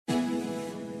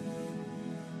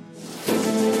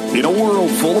In a world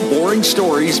full of boring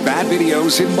stories, bad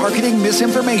videos, and marketing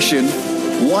misinformation,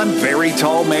 one very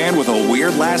tall man with a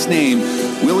weird last name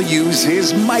will use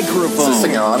his microphone. Is this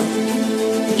thing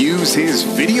on? Use his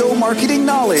video marketing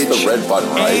knowledge. It's the red button,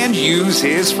 right? And use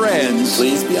his friends.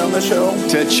 Please be on the show.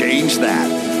 To change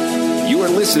that. You are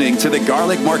listening to the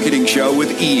Garlic Marketing Show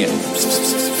with Ian.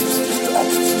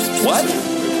 What?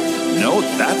 No,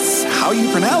 that's how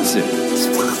you pronounce it.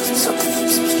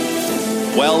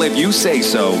 Well, if you say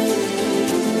so,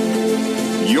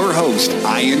 your host,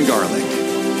 Ian Garlic.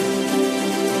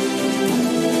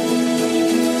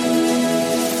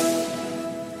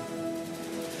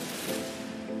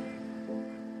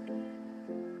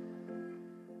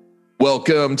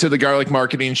 Welcome to the Garlic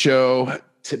Marketing Show.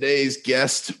 Today's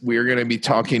guest, we're going to be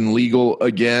talking legal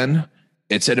again.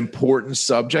 It's an important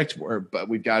subject, but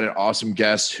we've got an awesome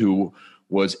guest who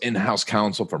was in-house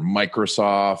counsel for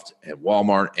Microsoft and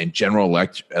Walmart and General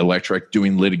Electric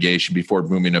doing litigation before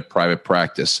moving to private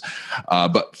practice.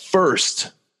 But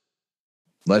first,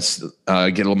 let's get a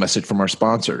little message from our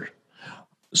sponsor,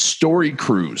 Story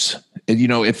Cruise. And you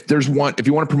know, if you want to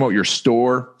promote your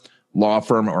store, law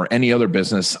firm, or any other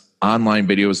business, online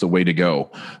video is the way to go.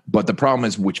 But the problem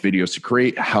is which videos to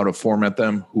create, how to format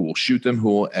them, who will shoot them, who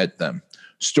will edit them.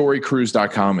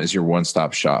 StoryCruise.com is your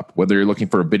one-stop shop. Whether you're looking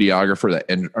for a videographer that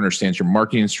understands your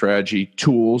marketing strategy,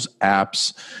 tools,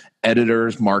 apps,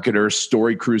 editors, marketers,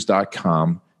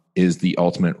 StoryCruise.com is the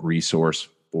ultimate resource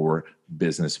for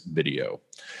business video.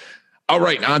 All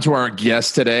right, on to our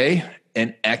guest today.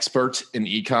 An expert in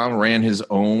e-com, ran his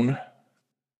own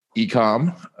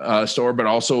e-com store, but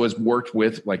also has worked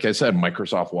with, like I said,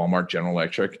 Microsoft, Walmart, General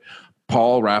Electric.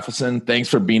 Paul Rafelson, thanks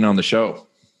for being on the show.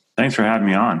 Thanks for having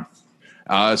me on.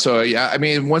 I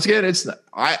mean, once again,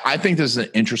 I think this is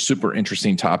an super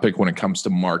interesting topic when it comes to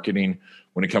marketing,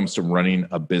 when it comes to running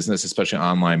a business, especially an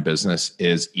online business,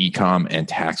 is e-com and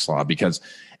tax law, because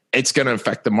it's going to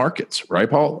affect the markets, right,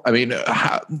 Paul? I mean,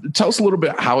 tell us a little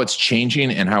bit how it's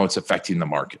changing and how it's affecting the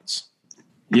markets.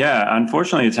 Yeah,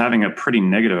 unfortunately, it's having a pretty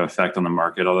negative effect on the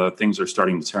market, although things are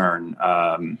starting to turn.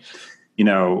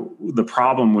 The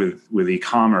problem with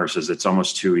e-commerce is it's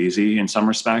almost too easy in some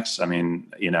respects. I mean,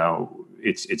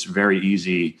 it's very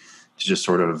easy to just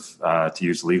sort of, to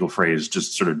use the legal phrase,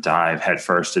 just sort of dive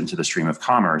headfirst into the stream of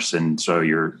commerce. And so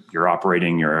you're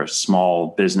a small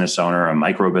business owner, a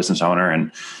micro business owner,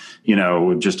 and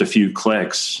with just a few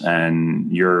clicks,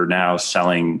 and you're now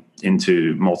selling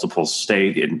into multiple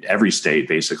in every state,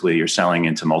 basically. You're selling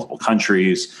into multiple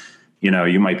countries.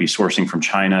 You might be sourcing from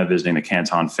China, visiting the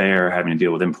Canton Fair, having to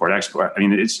deal with import-export. I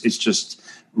mean, it's just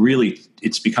really,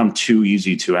 it's become too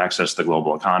easy to access the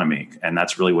global economy. And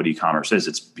that's really what e-commerce is.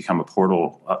 It's become a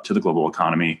portal up to the global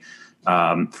economy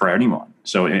for anyone.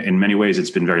 So in many ways, it's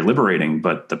been very liberating.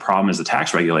 But the problem is the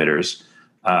tax regulators,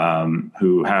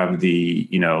 who have the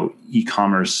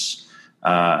e-commerce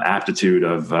aptitude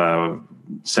of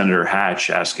Senator Hatch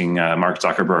asking Mark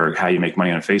Zuckerberg how you make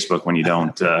money on Facebook when you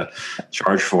don't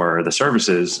charge for the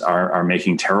services, are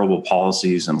making terrible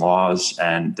policies and laws,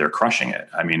 and they're crushing it.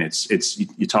 I mean,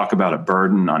 you talk about a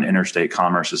burden on interstate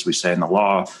commerce, as we say in the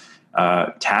law.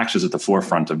 Tax is at the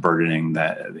forefront of burdening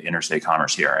the interstate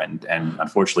commerce here, and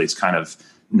unfortunately, it's kind of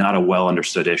not a well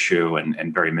understood issue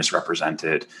and very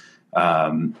misrepresented.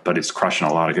 But it's crushing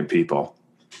a lot of good people.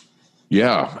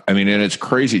 Yeah. I mean, and it's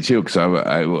crazy too, because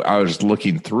I was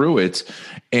looking through it,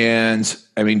 and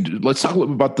I mean, let's talk a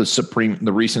little bit about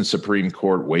the recent Supreme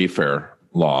Court Wayfair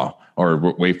law or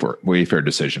Wayfair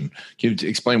decision. Can you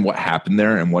explain what happened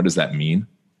there and what does that mean?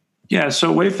 Yeah.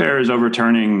 So Wayfair is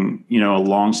overturning, a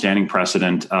longstanding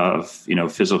precedent of,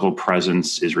 physical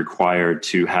presence is required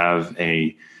to have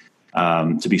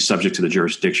to be subject to the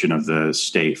jurisdiction of the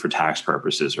state for tax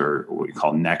purposes, or what we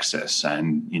call nexus.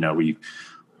 And, we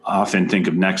often think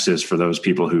of nexus for those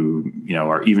people who,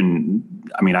 are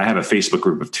I have a Facebook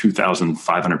group of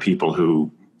 2,500 people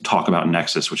who talk about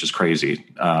nexus, which is crazy.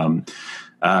 So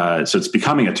it's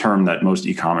becoming a term that most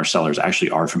e-commerce sellers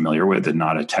actually are familiar with, and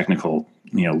not a technical,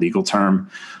 legal term.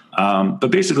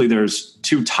 But basically, there's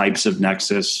two types of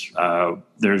nexus.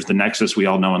 There's the nexus we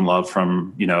all know and love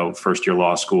from, first year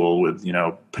law school with,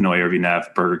 Pennoyer v.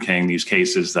 Neff, Burger King, these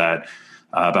cases that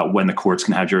about when the courts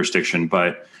can have jurisdiction.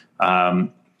 But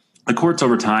the courts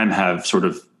over time have sort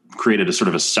of created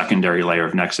a secondary layer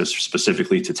of nexus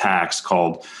specifically to tax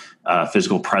called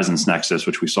physical presence nexus,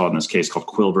 which we saw in this case called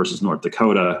Quill versus North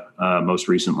Dakota most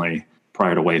recently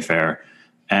prior to Wayfair.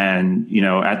 And,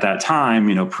 at that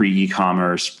time,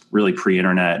 pre-e-commerce, really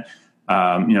pre-internet,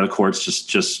 the courts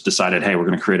just decided, hey, we're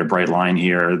going to create a bright line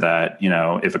here that,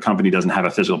 if a company doesn't have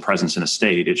a physical presence in a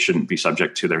state, it shouldn't be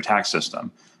subject to their tax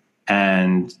system.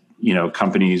 And,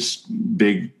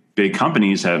 big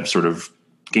companies have sort of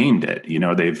gamed it.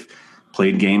 They've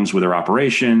played games with their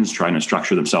operations, trying to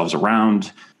structure themselves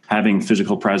around having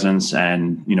physical presence,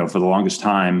 and for the longest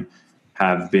time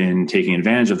have been taking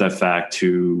advantage of that fact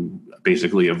to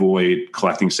basically avoid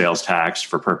collecting sales tax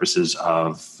for purposes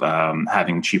of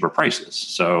having cheaper prices.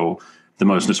 So the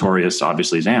most notorious,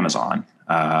 obviously, is Amazon.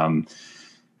 And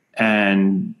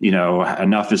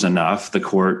enough is enough. The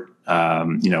court,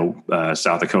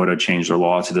 South Dakota changed their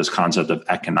law to this concept of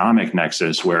economic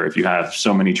nexus, where if you have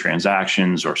so many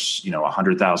transactions, or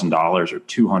 $100,000 or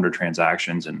 200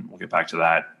 transactions, and we'll get back to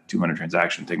that 200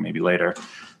 transaction thing maybe later,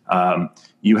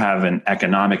 you have an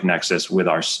economic nexus with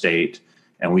our state,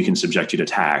 and we can subject you to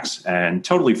tax. And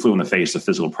totally flew in the face of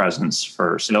physical presence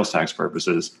for sales tax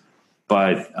purposes,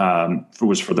 but it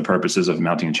was for the purposes of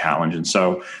mounting a challenge. And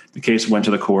so the case went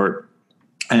to the court.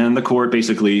 And the court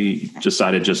basically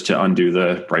decided just to undo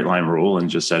the bright line rule and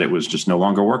just said it was just no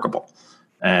longer workable.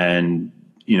 And,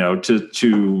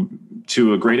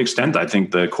 to a great extent, I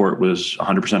think the court was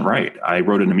 100% right. I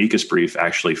wrote an amicus brief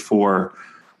actually for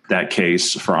that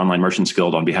case for Online Merchants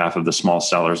Guild on behalf of the small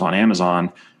sellers on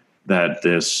Amazon, that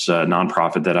this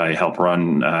nonprofit that I help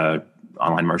run,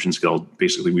 Online Merchants Guild,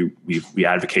 basically we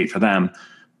advocate for them.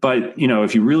 But,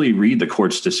 if you really read the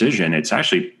court's decision, it's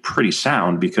actually pretty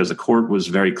sound, because the court was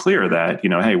very clear that,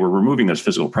 hey, we're removing this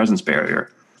physical presence barrier.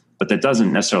 But that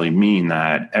doesn't necessarily mean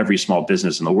that every small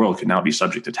business in the world can now be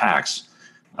subject to tax.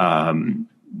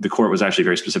 The court was actually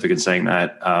very specific in saying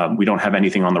that we don't have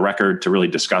anything on the record to really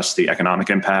discuss the economic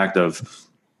impact of,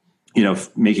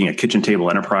 making a kitchen table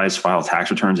enterprise file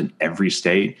tax returns in every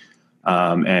state,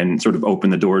 and sort of open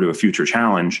the door to a future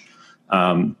challenge.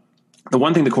 The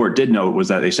one thing the court did note was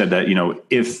that they said that,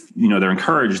 if, they're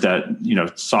encouraged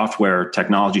that, software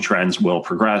technology trends will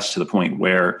progress to the point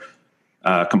where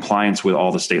compliance with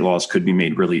all the state laws could be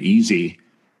made really easy,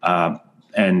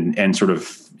 and sort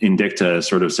of in dicta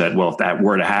sort of said, well, if that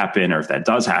were to happen, or if that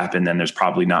does happen, then there's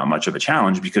probably not much of a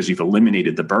challenge, because you've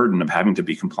eliminated the burden of having to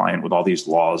be compliant with all these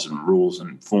laws and rules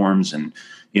and forms. And,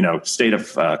 state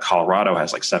of Colorado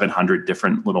has like 700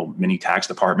 different little mini tax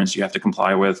departments you have to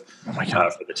comply with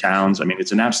for the towns. I mean,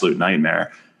 it's an absolute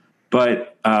nightmare.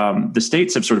 But the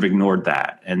states have sort of ignored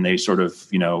that. And they sort of,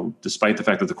 despite the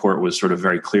fact that the court was sort of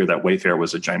very clear that Wayfair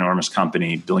was a ginormous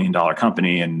company, billion-dollar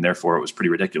company, and therefore it was pretty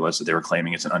ridiculous that they were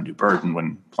claiming it's an undue burden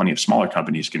when plenty of smaller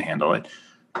companies can handle it.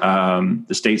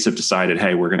 The states have decided,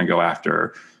 hey, we're going to go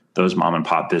after those mom and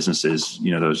pop businesses,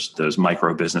 those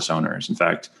micro business owners. In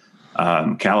fact,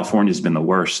 California has been the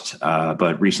worst,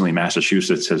 but recently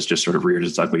Massachusetts has just sort of reared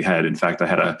its ugly head. In fact, I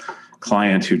had a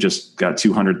client who just got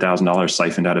 $200,000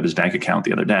 siphoned out of his bank account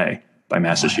the other day by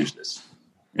Massachusetts.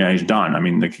 He's done. I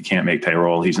mean, he can't make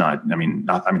payroll. He's not.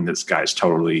 This guy's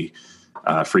totally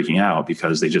freaking out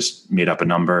because they just made up a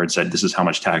number and said, this is how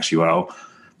much tax you owe.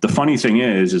 The funny thing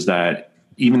is that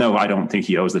even though I don't think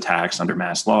he owes the tax under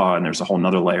mass law, and there's a whole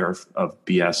nother layer of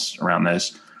BS around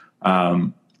this,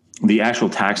 the actual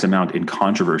tax amount in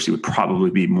controversy would probably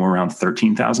be more around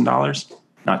 $13,000,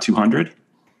 not $200,000.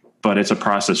 But it's a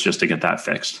process just to get that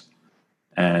fixed.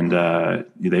 And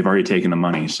they've already taken the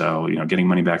money. So, getting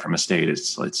money back from a state,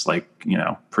 it's like,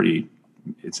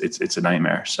 it's a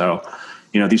nightmare. So,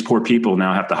 these poor people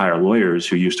now have to hire lawyers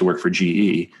who used to work for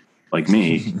GE, like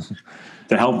me,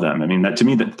 to help them. I mean, that to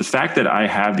me, the fact that I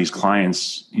have these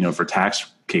clients, for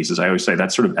tax cases, I always say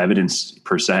that's sort of evidence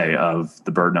per se of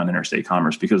the burden on interstate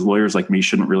commerce, because lawyers like me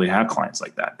shouldn't really have clients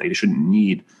like that. They shouldn't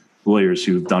need lawyers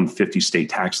who've done 50 state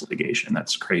tax litigation.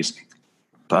 That's crazy.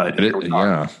 But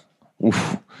yeah.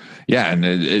 Oof. Yeah. And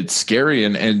it's scary.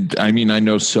 And I mean, I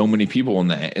know so many people in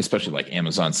that, especially like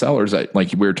Amazon sellers that,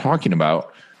 like we were talking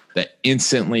about, that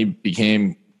instantly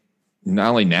became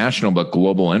not only national, but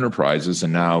global enterprises.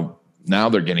 And now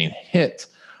they're getting hit.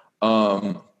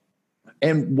 And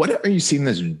what are you seeing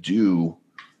this do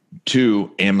to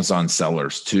Amazon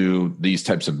sellers, to these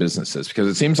types of businesses? Because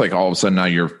it seems like all of a sudden now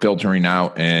you're filtering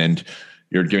out and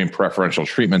you're giving preferential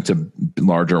treatment to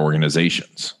larger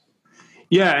organizations.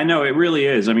 Yeah, I know it really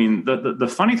is. I mean, the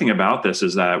funny thing about this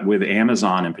is that with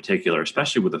Amazon in particular,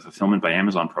 especially with the Fulfillment by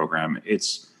Amazon program,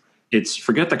 it's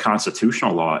forget the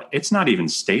constitutional law. It's not even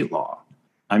state law.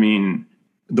 I mean,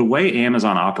 the way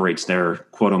Amazon operates their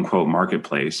quote unquote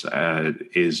marketplace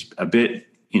is a bit,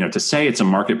 to say it's a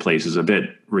marketplace is a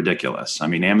bit ridiculous. I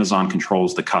mean, Amazon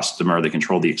controls the customer, they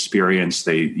control the experience.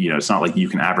 It's not like you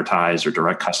can advertise or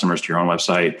direct customers to your own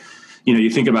website.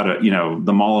 You think about it,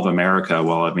 the Mall of America.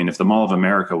 Well, I mean, if the Mall of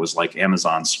America was like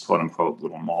Amazon's quote unquote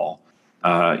little mall,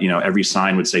 every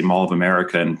sign would say Mall of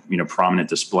America and, prominent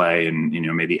display and,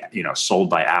 maybe, sold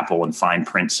by Apple and fine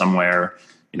print somewhere.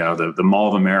 The Mall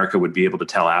of America would be able to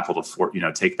tell Apple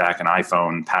to, take back an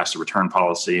iPhone, pass a return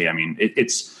policy. I mean,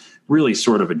 it's really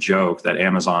sort of a joke that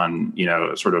Amazon,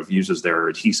 sort of uses their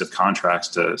adhesive contracts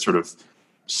to sort of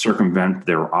circumvent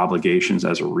their obligations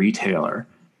as a retailer.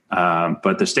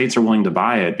 But the states are willing to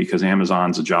buy it because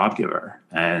Amazon's a job giver,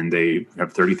 and they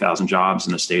have 30,000 jobs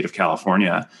in the state of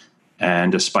California.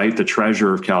 And despite the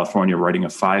treasurer of California writing a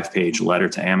 5-page letter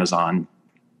to Amazon,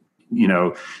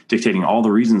 dictating all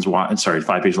the reasons why,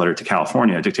 5-page letter to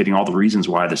California, dictating all the reasons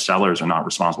why the sellers are not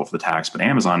responsible for the tax, but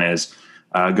Amazon is,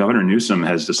 Governor Newsom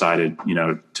has decided,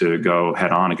 to go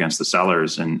head on against the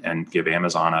sellers and give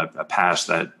Amazon a pass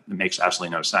that makes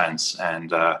absolutely no sense.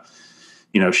 And,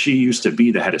 she used to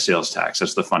be the head of sales tax.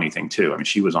 That's the funny thing too. I mean,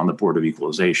 she was on the board of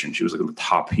equalization. She was like the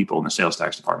top people in the sales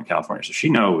tax department in California. So she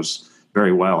knows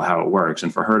very well how it works.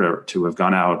 And for her to have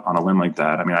gone out on a limb like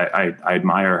that, I mean, I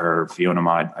admire her, Fiona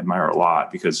Ma, I admire her a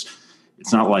lot, because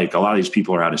it's not like a lot of these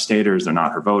people are out-of-staters, they're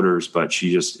not her voters, but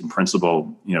she just in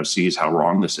principle, sees how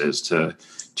wrong this is to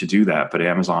do that. But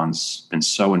Amazon's been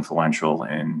so influential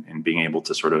in being able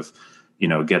to sort of,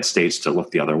 get states to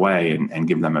look the other way and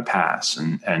give them a pass.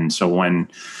 And so when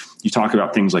you talk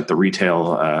about things like the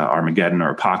retail Armageddon or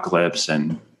apocalypse,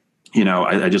 and,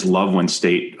 I just love when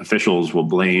state officials will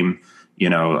blame,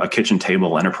 a kitchen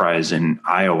table enterprise in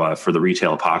Iowa for the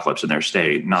retail apocalypse in their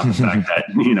state, not the fact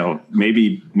that,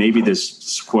 maybe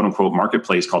this quote unquote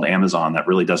marketplace called Amazon that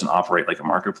really doesn't operate like a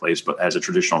marketplace, but as a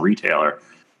traditional retailer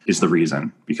is the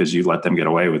reason, because you let them get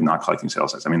away with not collecting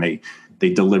sales tax. I mean, they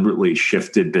deliberately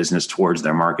shifted business towards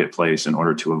their marketplace in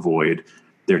order to avoid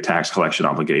their tax collection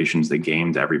obligations. They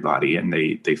gamed everybody, and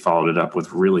they followed it up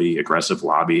with really aggressive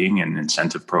lobbying and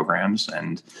incentive programs.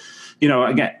 And,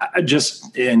 again,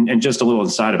 just a little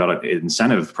aside about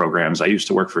incentive programs. I used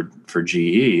to work for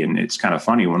GE, and it's kind of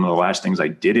funny. One of the last things I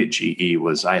did at GE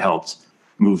was I helped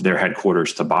move their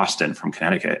headquarters to Boston from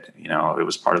Connecticut. It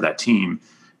was part of that team.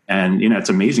 And, it's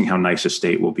amazing how nice a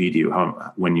state will be to you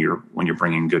when you're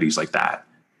bringing goodies like that.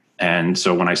 And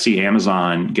so when I see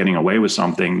Amazon getting away with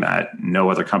something that no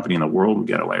other company in the world would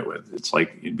get away with,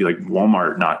 it'd be like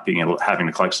Walmart not having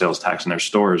to collect sales tax in their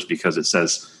stores because it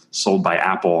says sold by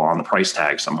Apple on the price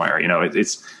tag somewhere.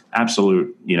 It's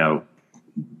absolute,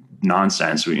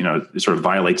 nonsense. It sort of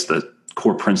violates the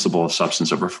core principle of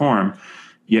substance of reform.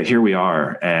 Yet here we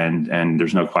are. And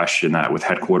there's no question that with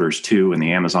headquarters too, and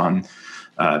the Amazon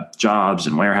jobs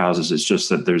and warehouses, it's just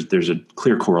that there's a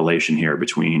clear correlation here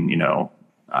between,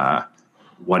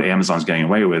 what Amazon's getting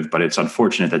away with. But it's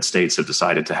unfortunate that states have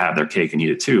decided to have their cake and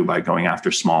eat it too by going after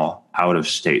small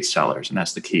out-of-state sellers. And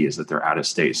that's the key, is that they're out of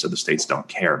state, so the states don't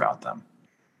care about them.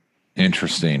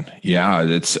 Interesting. Yeah,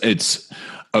 it's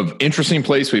an interesting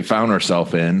place we found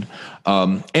ourselves in.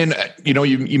 And,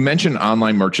 you mentioned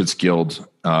Online Merchants Guild,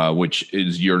 which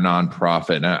is your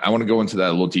nonprofit. And I want to go into that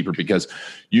a little deeper, because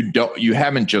you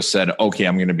haven't just said, okay,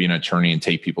 I'm going to be an attorney and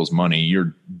take people's money.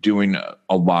 You're doing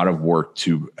a lot of work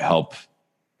to help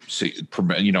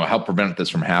prevent this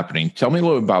from happening. Tell me a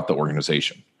little about the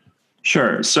organization.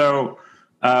 Sure. So,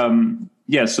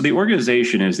 so the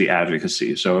organization is the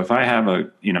advocacy. So if I have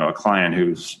a client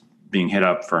who's being hit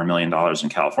up for $1 million in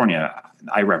California,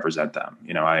 I represent them.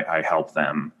 I help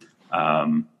them.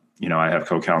 I have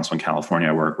co-counsel in California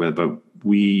I work with, but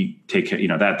we take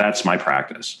that's my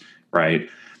practice, right?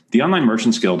 The Online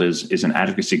Merchants Guild is an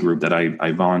advocacy group that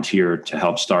I volunteer to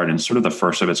help start, and sort of the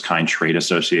first of its kind trade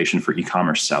association for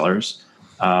e-commerce sellers.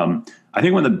 I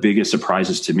think one of the biggest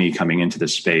surprises to me coming into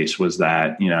this space was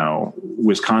that,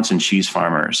 Wisconsin cheese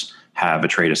farmers have a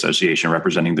trade association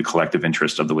representing the collective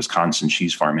interest of the Wisconsin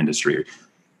cheese farm industry.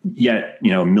 Yet,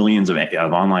 millions of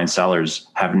online sellers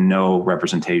have no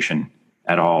representation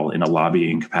at all in a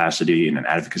lobbying capacity and an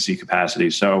advocacy capacity.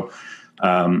 So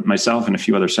myself and a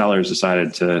few other sellers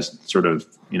decided to sort of,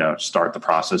 start the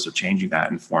process of changing that,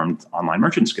 and formed Online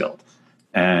Merchants Guild.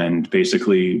 And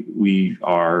basically we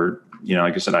are,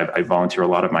 like I said, I volunteer a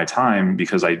lot of my time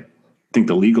because I think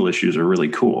the legal issues are really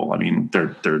cool. I mean,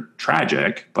 they're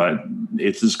tragic, but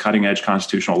it's this cutting edge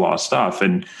constitutional law stuff.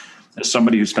 And as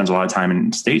somebody who spends a lot of time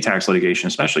in state tax litigation,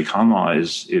 especially common law,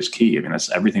 is key. I mean,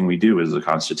 that's everything we do is the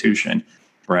Constitution,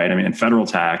 right? I mean, in federal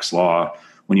tax law,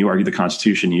 when you argue the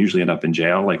Constitution, you usually end up in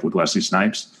jail, like with Wesley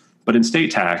Snipes. But in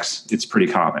state tax, it's pretty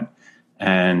common.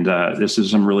 And this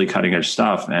is some really cutting edge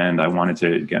stuff, and I wanted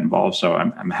to get involved. So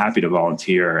I'm happy to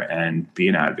volunteer and be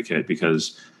an advocate,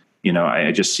 because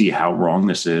I just see how wrong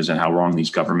this is and how wrong these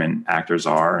government actors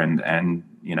are, and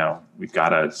we've got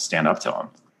to stand up to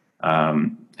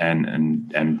them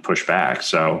and push back.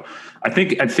 So I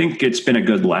think it's been a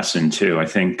good lesson too. I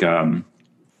think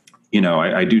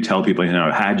I do tell people,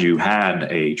 had you had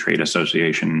a trade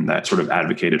association that sort of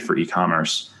advocated for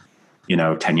e-commerce,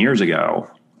 10 years ago,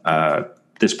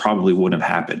 this probably wouldn't have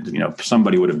happened.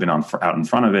 Somebody would have been out in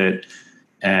front of it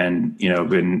and,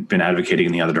 been advocating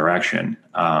in the other direction.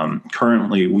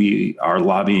 Currently, we are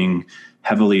lobbying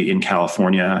heavily in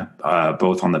California,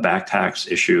 both on the back tax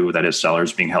issue, that is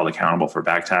sellers being held accountable for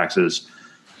back taxes.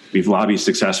 We've lobbied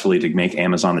successfully to make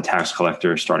Amazon the tax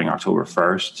collector starting October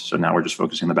 1st. So now we're just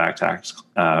focusing on the back tax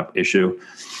issue.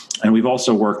 And we've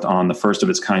also worked on the first of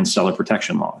its kind seller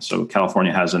protection law. So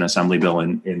California has an assembly bill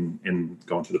in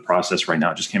going through the process right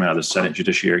now. It just came out of the Senate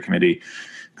Judiciary Committee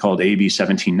called AB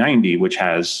 1790, which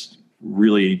has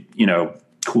really,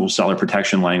 cool seller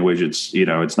protection language.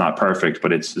 It's not perfect,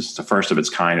 but it's the first of its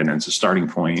kind, and it's a starting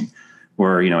point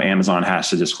where, Amazon has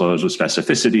to disclose with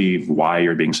specificity why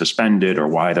you're being suspended or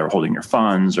why they're holding your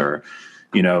funds, or,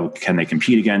 can they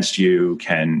compete against you?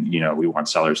 We want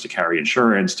sellers to carry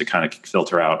insurance to kind of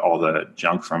filter out all the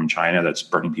junk from China that's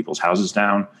burning people's houses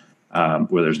down,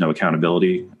 where there's no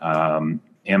accountability.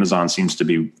 Amazon seems to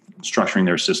be structuring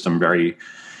their system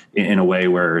in a way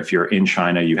where if you're in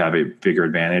China, you have a bigger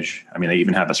advantage. I mean, they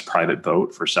even have this private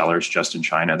boat for sellers just in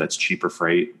China that's cheaper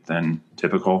freight than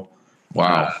typical.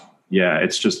 Wow. Yeah,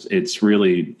 it's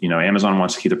really, Amazon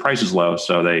wants to keep the prices low.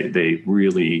 So they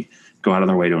really go out of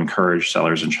their way to encourage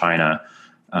sellers in China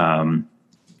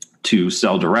to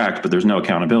sell direct, but there's no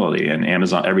accountability. And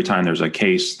Amazon, every time there's a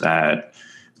case that,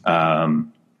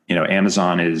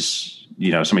 Amazon is,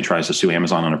 somebody tries to sue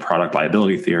Amazon on a product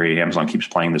liability theory, Amazon keeps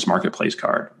playing this marketplace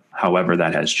card. However,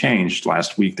 that has changed.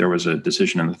 Last week, there was a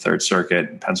decision in the Third Circuit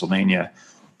in Pennsylvania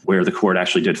where the court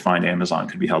actually did find Amazon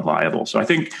could be held liable. So I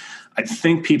think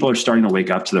people are starting to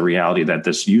wake up to the reality that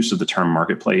this use of the term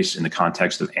marketplace in the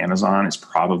context of Amazon is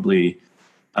probably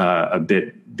a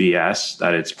bit BS,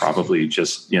 that it's probably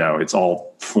just, it's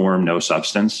all form, no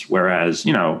substance. Whereas,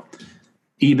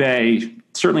 eBay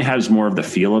certainly has more of the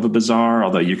feel of a bazaar,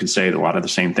 although you could say that a lot of the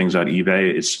same things about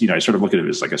eBay. It's, I sort of look at it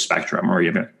as like a spectrum where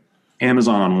you have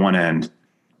Amazon on one end,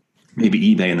 maybe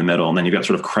eBay in the middle, and then you've got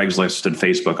sort of Craigslist and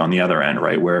Facebook on the other end,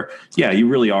 right? Where, you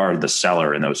really are the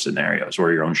seller in those scenarios,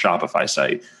 or your own Shopify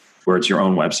site, where it's your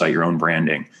own website, your own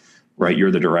branding, right?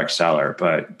 You're the direct seller.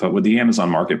 But with the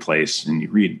Amazon marketplace, and you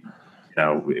read,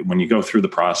 when you go through the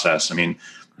process, I mean,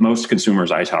 most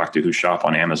consumers I talk to who shop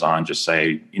on Amazon just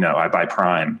say, I buy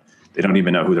Prime. They don't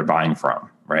even know who they're buying from,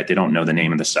 right? They don't know the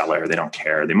name of the seller. They don't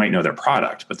care. They might know their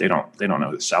product, but they don't know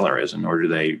who the seller is, and nor do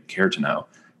they care to know.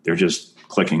 They're just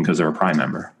clicking because they're a Prime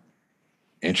member.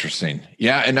 Interesting.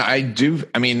 Yeah. And I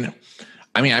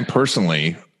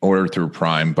personally order through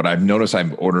Prime, but I've noticed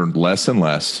I've ordered less and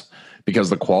less because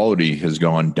the quality has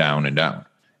gone down and down.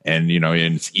 And,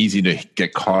 and it's easy to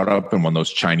get caught up in one of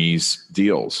those Chinese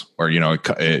deals where,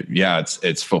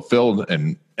 it's fulfilled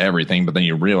and everything, but then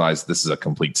you realize this is a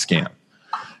complete scam.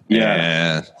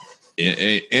 Yeah.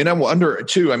 And I wonder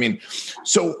too,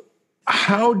 so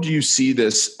how do you see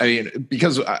this?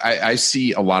 Because I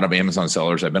see a lot of Amazon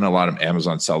sellers. I've been at a lot of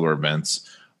Amazon seller events,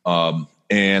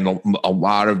 and a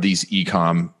lot of these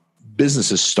e-com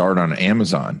businesses start on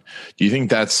Amazon. Do you think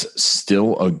that's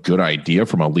still a good idea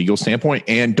from a legal standpoint?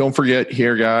 And don't forget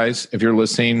here, guys, if you're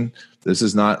listening, this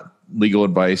is not legal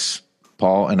advice.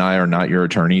 Paul and I are not your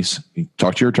attorneys.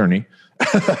 Talk to your attorney.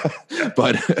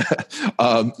 But,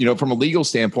 from a legal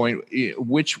standpoint,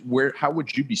 how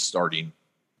would you be starting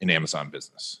an Amazon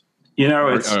business?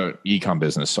 It's e-com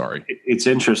business. Sorry. It's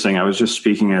interesting. I was just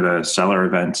speaking at a seller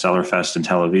event, Seller Fest in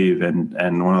Tel Aviv.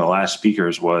 And one of the last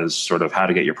speakers was sort of how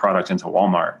to get your product into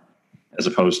Walmart, as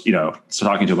opposed, to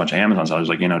talking to a bunch of Amazon sellers.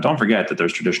 Like, don't forget that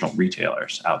there's traditional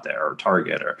retailers out there, or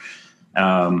Target, or,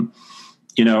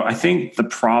 I think the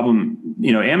problem,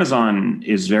 Amazon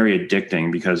is very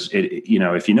addicting because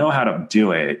if you know how to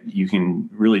do it, you can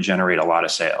really generate a lot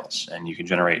of sales, and you can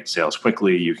generate sales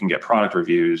quickly. You can get product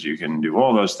reviews. You can do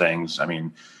all those things.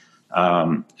 And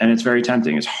it's very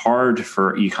tempting. It's hard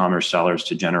for e-commerce sellers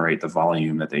to generate the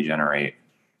volume that they generate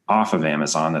off of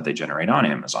Amazon that they generate on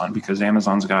Amazon, because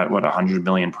Amazon's got 100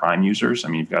 million Prime users.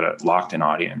 You've got a locked in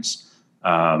audience.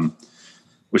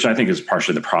 Which I think is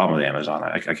partially the problem with Amazon.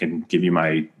 I can give you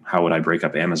how would I break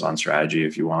up Amazon strategy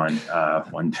if you want.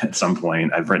 At some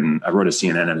point, I wrote a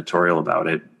CNN editorial about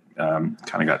it. Kind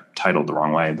of got titled the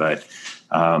wrong way, but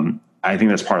I think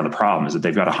that's part of the problem, is that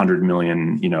they've got 100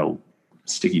 million,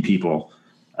 sticky people,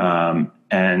 and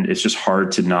it's just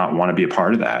hard to not want to be a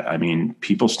part of that.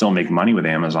 People still make money with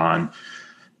Amazon.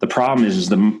 The problem is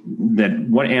that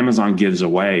what Amazon gives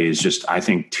away is just, I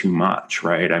think, too much,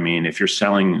 right? If you're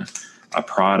selling a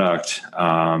product,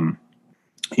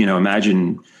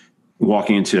 imagine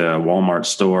walking into a Walmart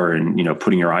store and,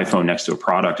 putting your iPhone next to a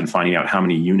product and finding out how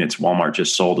many units Walmart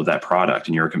just sold of that product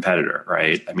and you're a competitor,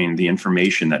 right? I mean, the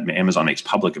information that Amazon makes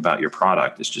public about your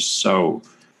product is just so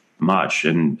much,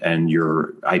 and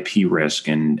your IP risk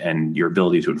and your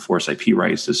ability to enforce IP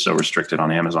rights is so restricted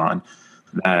on Amazon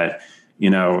that,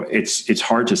 it's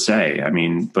hard to say. I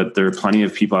mean, but there are plenty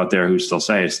of people out there who still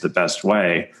say it's the best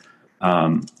way.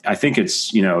 I think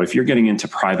it's, if you're getting into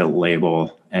private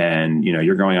label and,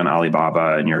 you're going on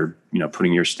Alibaba and you're,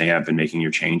 putting your stamp and making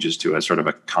your changes to a sort of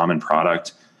a common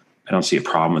product, I don't see a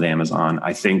problem with Amazon.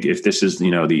 I think if this is,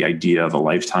 the idea of a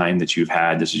lifetime that you've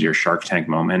had, this is your Shark Tank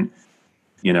moment,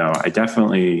 I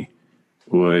definitely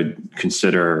would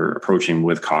consider approaching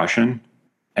with caution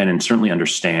and certainly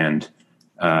understanding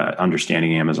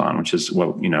Amazon, which is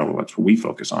what we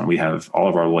focus on. We have all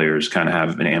of our lawyers kind of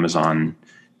have an Amazon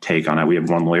take on it. We have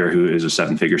one lawyer who is a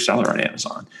 7-figure seller on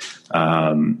Amazon.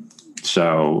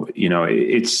 So,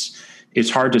 it's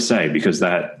hard to say because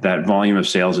that volume of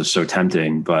sales is so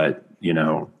tempting, but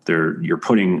you're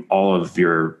putting all of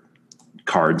your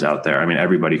cards out there. I mean,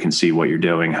 everybody can see what you're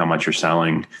doing, how much you're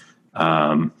selling.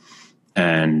 And,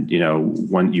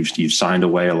 when you've signed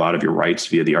away a lot of your rights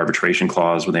via the arbitration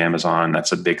clause with Amazon,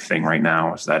 that's a big thing right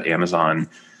now, is that Amazon,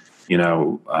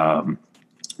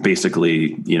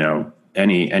 basically,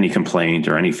 any complaint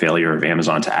or any failure of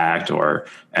Amazon to act or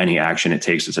any action it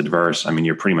takes that's adverse, I mean,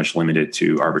 you're pretty much limited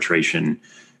to arbitration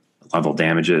level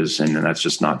damages, and that's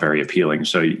just not very appealing.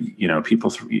 So,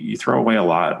 people, you throw away a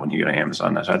lot when you go to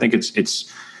Amazon. So I think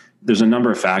there's a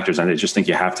number of factors, and I just think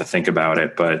you have to think about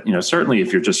it. But, certainly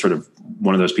if you're just sort of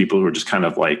one of those people who are just kind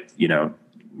of like,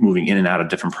 moving in and out of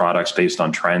different products based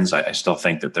on trends, I still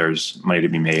think that there's money to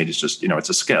be made. It's just, it's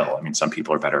a skill. I mean, some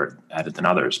people are better at it than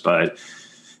others, but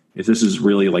if this is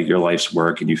really like your life's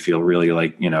work and you feel really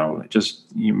like, you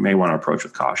may want to approach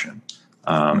with caution.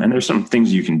 And there's some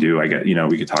things you can do.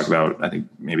 We could talk about, I think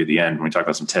maybe at the end when we talk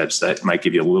about some tips that might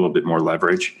give you a little bit more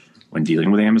leverage when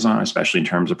dealing with Amazon, especially in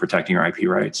terms of protecting your IP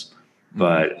rights.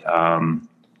 But,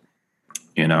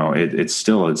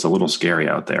 it's a little scary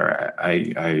out there.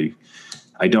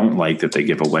 I don't like that they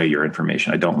give away your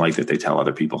information. I don't like that they tell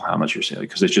other people how much you're selling,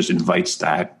 because it just invites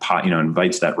that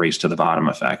race to the bottom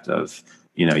effect of,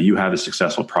 you have a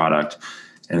successful product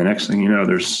and the next thing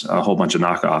there's a whole bunch of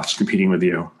knockoffs competing with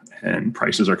you and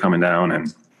prices are coming down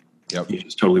and you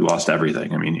just totally lost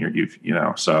everything. I mean,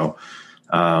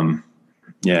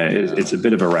 it's a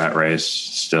bit of a rat race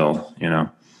still,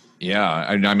 Yeah.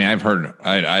 I mean, I've heard,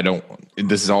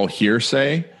 this is all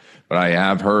hearsay, but I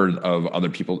have heard of other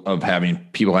people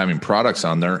having products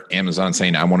on there, Amazon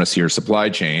saying, I want to see your supply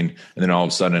chain. And then all of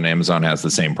a sudden Amazon has the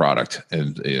same product.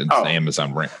 It's the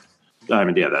Amazon brand. I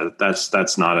mean,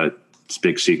 that's not a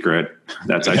big secret.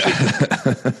 That's actually,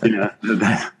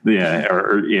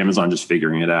 or Amazon just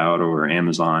figuring it out, or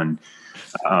Amazon,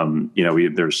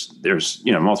 there's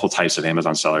multiple types of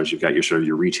Amazon sellers. You've got your sort of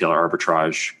your retailer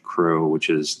arbitrage crew, which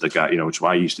is the guy, which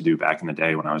I used to do back in the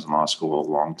day when I was in law school a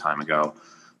long time ago,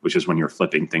 which is when you're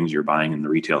flipping things you're buying in the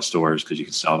retail stores because you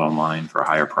can sell it online for a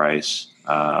higher price.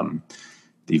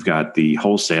 You've got the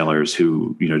wholesalers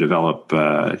who, develop,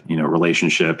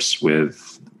 relationships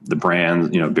with the brands,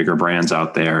 bigger brands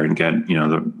out there and get,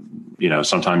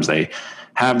 sometimes they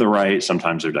have the right,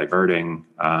 sometimes they're diverting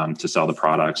to sell the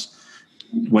products.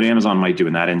 What Amazon might do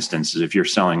in that instance is if you're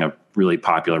selling a really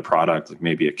popular product, like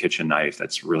maybe a kitchen knife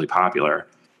that's really popular,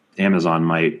 Amazon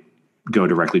might go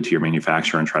directly to your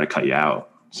manufacturer and try to cut you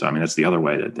out. So, I mean, that's the other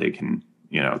way that they can,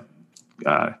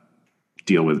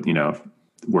 deal with,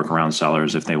 work around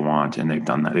sellers if they want. And they've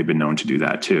done that. They've been known to do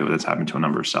that too. That's happened to a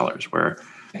number of sellers where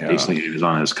basically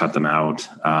Amazon has cut them out.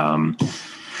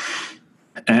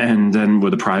 And then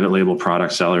with the private label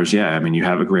product sellers, I mean, you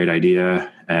have a great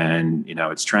idea and,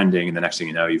 it's trending. And the next thing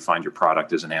you know, you find your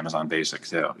product is an Amazon Basics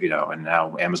too, and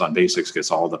now Amazon Basics gets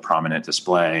all the prominent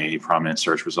display, prominent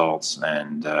search results,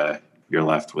 and you're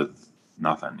left with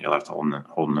nothing. You're left holding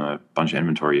a bunch of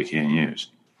inventory you can't use.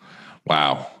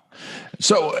 Wow.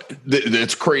 So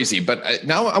it's crazy, but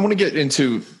now I want to get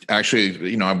into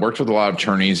actually, I've worked with a lot of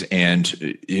attorneys and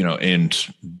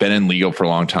been in legal for a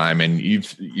long time, and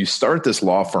you started this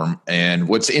law firm. And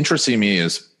what's interesting to me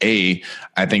is I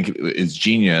think it's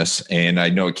genius. And I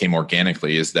know it came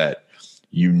organically, is that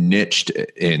you niched.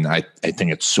 And I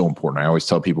think it's so important. I always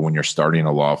tell people when you're starting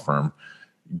a law firm,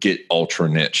 get ultra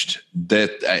niched.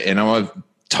 And I want to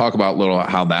talk about a little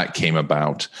how that came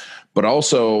about, but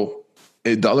also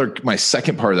my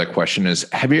second part of that question is,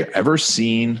 have you ever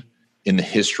seen in the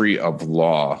history of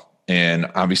law, and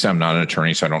obviously I'm not an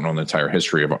attorney, so I don't know the entire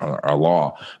history of our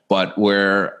law, but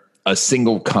where a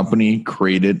single company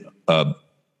created a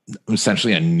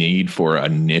essentially a need for a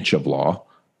niche of law?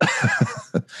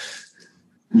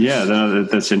 Yeah,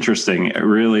 that's interesting. It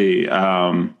really,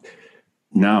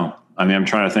 no. I mean, I'm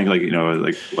trying to think like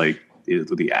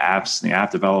the apps, the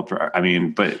app developer. I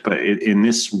mean, but in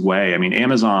this way, I mean,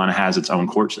 Amazon has its own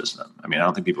court system. I mean, I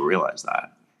don't think people realize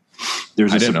that.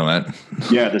 I didn't know that.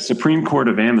 Yeah, the Supreme Court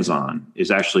of Amazon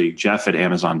is actually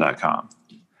Jeff@Amazon.com.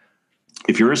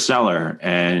 If you're a seller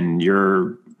and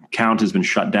your account has been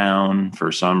shut down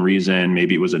for some reason,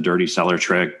 maybe it was a dirty seller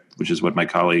trick, which is what my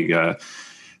colleague, I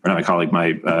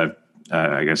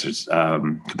guess it's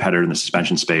competitor in the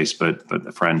suspension space, but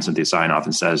a friend, Cynthia Stein,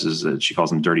 often says is that she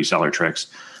calls them dirty seller tricks.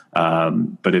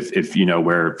 But if you know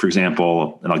where, for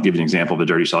example, and I'll give you an example of a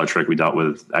dirty seller trick we dealt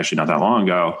with actually not that long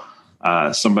ago.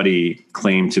 Somebody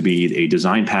claimed to be a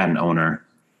design patent owner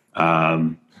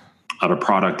of a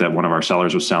product that one of our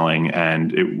sellers was selling,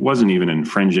 and it wasn't even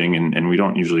infringing. And we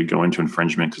don't usually go into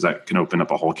infringement because that can open up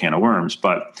a whole can of worms.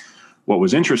 But what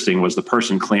was interesting was the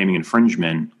person claiming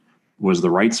infringement was the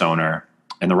rights owner,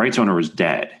 and the rights owner was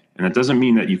dead. And that doesn't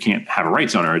mean that you can't have a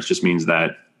rights owner. It just means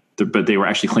that, but they were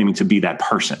actually claiming to be that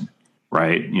person,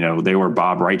 right? You know, they were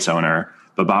Bob rights owner,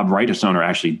 but Bob rights owner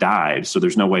actually died. So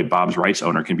there's no way Bob's rights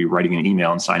owner can be writing an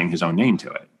email and signing his own name to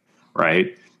it,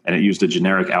 right? And it used a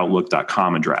generic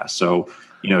Outlook.com address. So,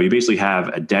 you know, you basically have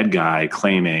a dead guy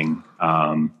claiming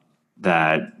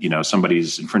that, you know,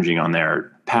 somebody's infringing on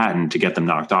their patent to get them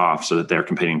knocked off so that their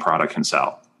competing product can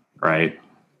sell, right?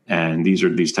 And these are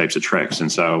these types of tricks.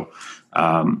 And so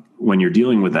when you're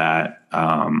dealing with that,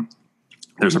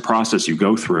 there's a process you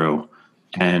go through.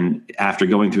 And after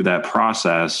going through that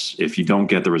process, if you don't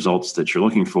get the results that you're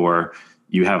looking for,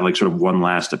 you have like sort of one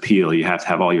last appeal. You have to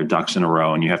have all your ducks in a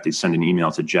row, and you have to send an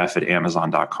email to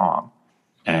Jeff@Amazon.com.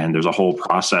 And there's a whole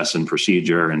process and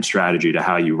procedure and strategy to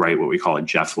how you write what we call a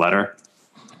Jeff letter.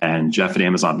 And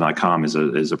Jeff@Amazon.com is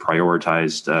a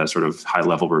prioritized sort of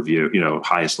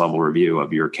highest level review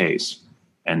of your case.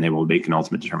 And they will make an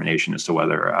ultimate determination as to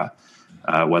whether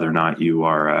or not you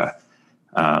are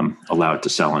allowed to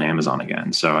sell on Amazon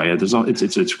again. So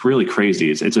it's really crazy.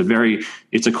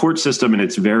 It's a court system, and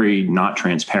it's very not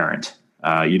transparent.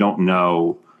 You don't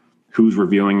know who's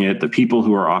reviewing it. The people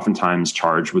who are oftentimes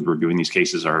charged with reviewing these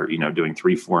cases are, you know, doing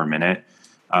 3-4 a minute.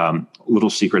 Little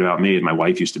secret about me, and my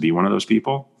wife used to be one of those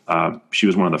people. She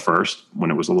was one of the first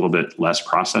when it was a little bit less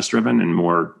process driven and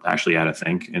more actually had to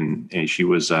think. And she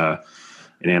was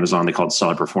in Amazon, they call it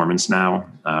Seller Performance now.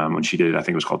 When she did it, I think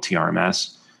it was called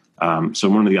TRMS. So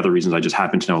one of the other reasons I just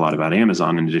happened to know a lot about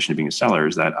Amazon, in addition to being a seller,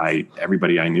 is that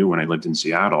everybody I knew when I lived in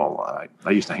Seattle,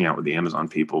 I used to hang out with the Amazon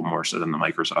people more so than the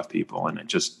Microsoft people. And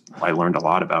I learned a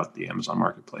lot about the Amazon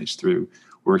marketplace through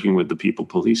working with the people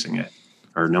policing it,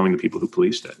 or knowing the people who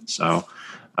policed it. So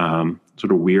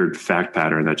sort of weird fact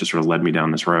pattern that just sort of led me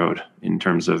down this road in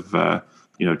terms of,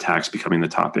 tax becoming the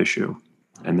top issue,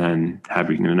 and then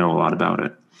having to know a lot about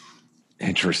it.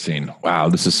 Interesting. Wow.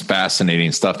 This is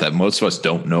fascinating stuff that most of us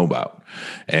don't know about.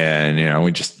 And, you know,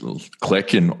 we just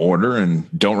click and order and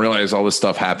don't realize all this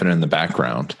stuff happening in the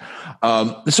background.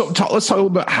 Let's talk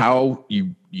about how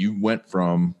you went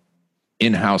from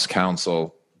in-house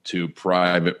counsel to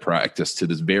private practice to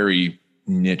this very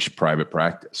niche private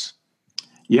practice.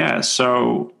 Yeah.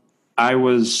 So I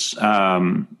was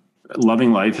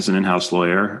loving life as an in-house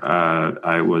lawyer.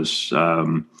 I was,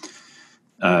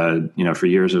 for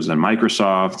years I was at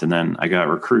Microsoft, and then I got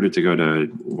recruited to go to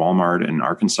Walmart in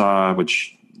Arkansas,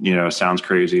 which, you know, sounds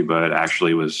crazy, but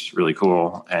actually was really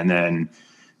cool. And then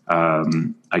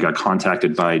I got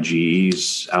contacted by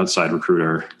GE's outside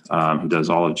recruiter who does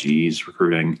all of GE's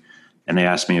recruiting. And they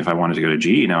asked me if I wanted to go to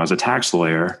GE. Now, as a tax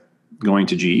lawyer, going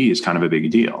to GE is kind of a big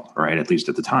deal, right? At least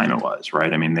at the time it was,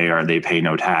 right? I mean, they pay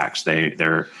no tax. They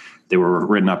were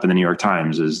written up in the New York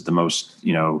Times as the most,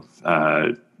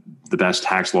 the best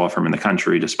tax law firm in the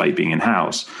country, despite being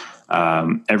in-house.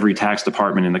 Every tax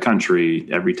department in the country,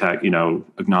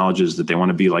 acknowledges that they want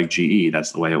to be like GE.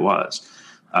 That's the way it was.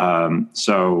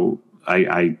 So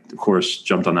I of course,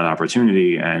 jumped on that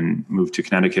opportunity and moved to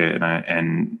Connecticut.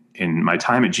 And in my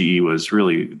time at GE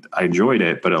I enjoyed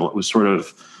it, but it was sort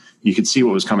of, you could see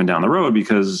what was coming down the road,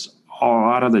 because a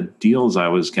lot of the deals I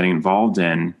was getting involved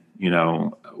in,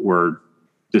 were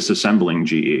disassembling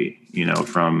GE,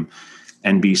 from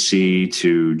NBC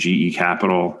to GE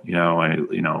Capital,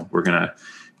 we're going to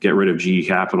get rid of GE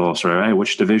Capital. So, hey,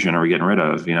 which division are we getting rid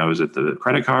of? Is it the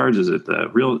credit cards? Is it the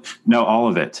real? No, all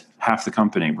of it. Half the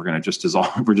company. We're going to just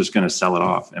dissolve. We're just going to sell it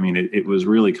off. I mean, it was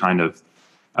really kind of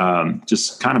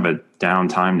just kind of a down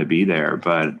time to be there.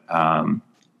 But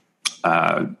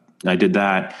I did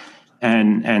that,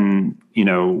 and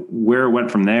where it went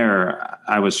from there,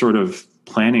 I was sort of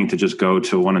planning to just go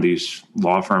to one of these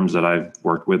law firms that I've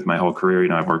worked with my whole career. You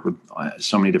know, I've worked with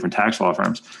so many different tax law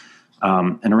firms.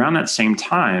 And around that same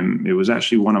time, it was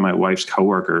actually one of my wife's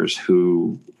coworkers,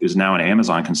 who is now an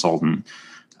Amazon consultant,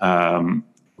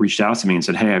 reached out to me and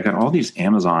said, "Hey, I've got all these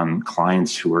Amazon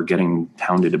clients who are getting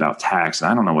hounded about tax,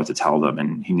 and I don't know what to tell them."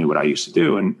 And he knew what I used to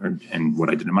do and what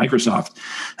I did at Microsoft,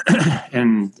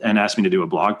 and asked me to do a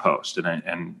blog post.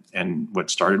 And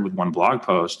what started with one blog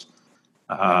post,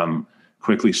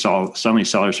 quickly suddenly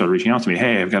sellers started reaching out to me.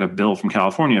 "Hey, I've got a bill from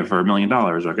California for $1 million.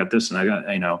 Or I've got this, and I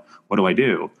got, what do I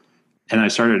do?" And I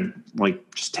started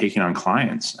just taking on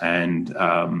clients, and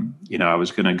I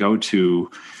was going to go to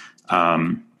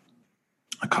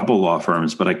a couple law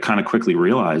firms, but I kind of quickly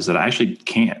realized that I actually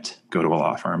can't go to a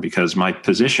law firm because my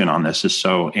position on this is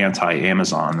so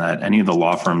anti-Amazon that any of the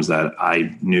law firms that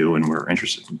I knew and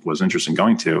was interested in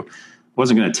going to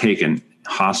wasn't going to take an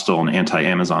hostile and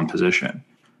anti-Amazon position.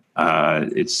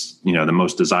 It's, the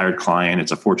most desired client.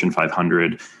 It's a Fortune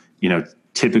 500.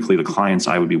 Typically the clients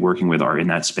I would be working with are in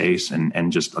that space,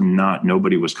 and just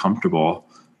nobody was comfortable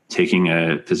taking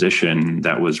a position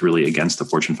that was really against the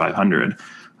Fortune 500.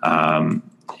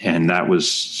 And that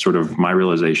was sort of my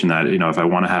realization that, if I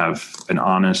want to have an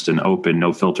honest and open,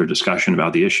 no filter discussion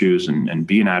about the issues and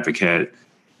be an advocate,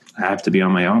 I have to be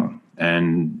on my own.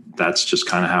 And that's just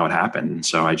kind of how it happened. And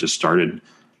so I just started,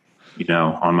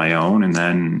 on my own, and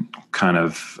then kind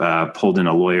of pulled in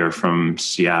a lawyer from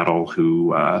Seattle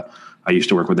who I used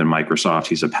to work with in Microsoft.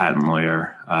 He's a patent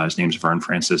lawyer. His name's Vern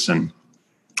Francis. And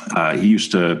he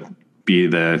used to be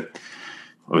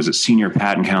senior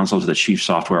patent counsel to the chief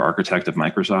software architect of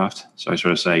Microsoft. So I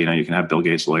sort of say, you can have Bill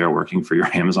Gates' lawyer working for your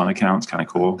Amazon account. It's kind of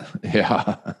cool.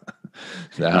 Yeah,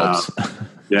 that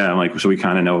helps. So we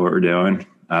kind of know what we're doing.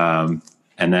 And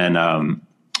then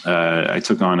I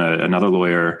took on another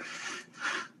lawyer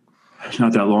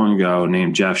not that long ago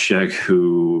named Jeff Schick,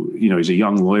 who, he's a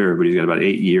young lawyer, but he's got about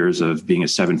 8 years of being a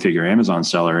 7-figure Amazon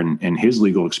seller. And his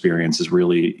legal experience is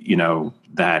really,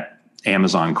 that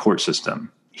Amazon court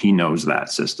system. He knows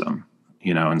that system,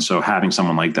 and so having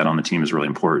someone like that on the team is really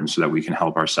important so that we can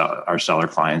help our seller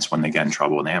clients when they get in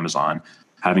trouble with Amazon.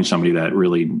 Having somebody that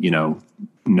really,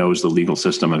 knows the legal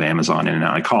system of Amazon, and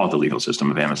I call it the legal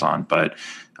system of Amazon, but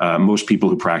most people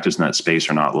who practice in that space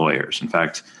are not lawyers. In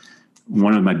fact,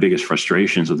 one of my biggest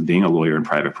frustrations with being a lawyer in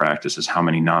private practice is how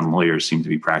many non-lawyers seem to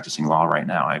be practicing law right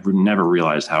now. I've never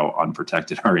realized how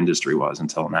unprotected our industry was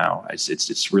until now.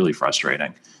 It's really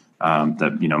frustrating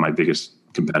that, my biggest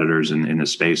competitors in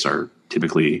this space are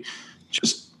typically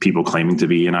just people claiming to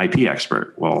be an IP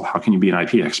expert. Well, how can you be an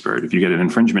IP expert? If you get an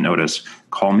infringement notice,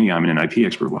 call me, I'm an IP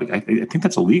expert. I think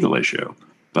that's a legal issue.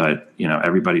 But,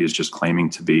 everybody is just claiming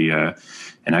to be an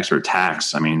expert.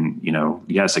 Tax. I mean,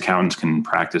 yes, accountants can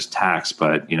practice tax,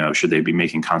 but, should they be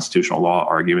making constitutional law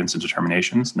arguments and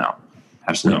determinations? No,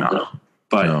 absolutely not.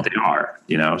 But they are.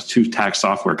 2 tax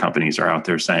software companies are out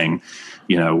there saying,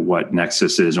 what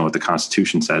Nexus is and what the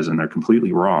Constitution says, and they're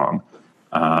completely wrong.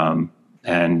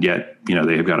 And yet,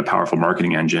 they have got a powerful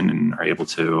marketing engine and are able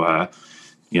to,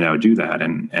 do that.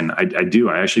 And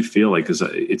I actually feel like it's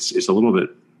a little bit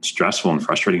stressful and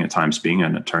frustrating at times being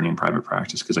an attorney in private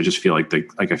practice, because I just feel like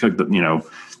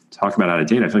talk about out of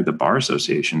date. I feel like the Bar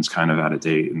Association is kind of out of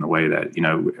date in the way that,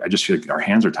 I just feel like our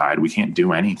hands are tied. We can't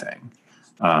do anything.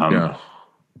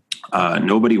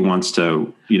 Nobody wants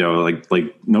to,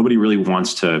 nobody really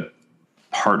wants to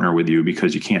partner with you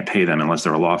because you can't pay them unless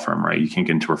they're a law firm, right? You can't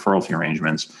get into referral fee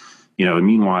arrangements.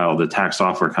 Meanwhile, the tax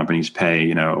software companies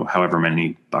pay, however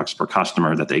many bucks per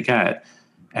customer that they get.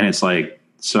 And it's like,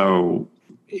 so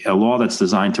a law that's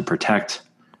designed to protect,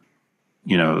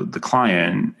 the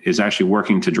client is actually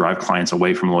working to drive clients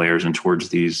away from lawyers and towards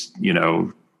these,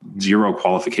 zero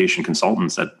qualification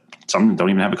consultants that some don't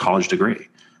even have a college degree.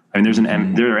 I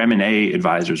mean, there are M&A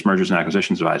advisors, mergers and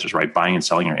acquisitions advisors, right? Buying and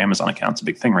selling your Amazon account's a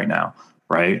big thing right now,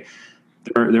 right?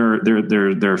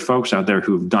 There are folks out there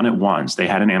who've done it once. They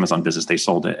had an Amazon business, they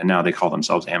sold it, and now they call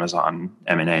themselves Amazon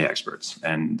M&A experts.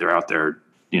 And they're out there,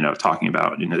 talking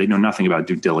about, they know nothing about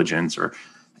due diligence or,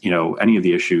 any of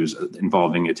the issues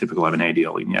involving a typical M&A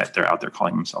deal, and yet they're out there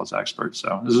calling themselves experts.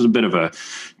 So this is a bit of a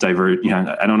divert.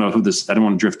 I don't know I don't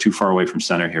want to drift too far away from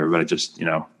center here, but I just,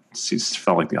 it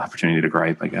felt like the opportunity to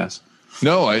gripe, I guess.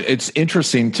 No, it's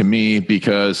interesting to me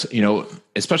because,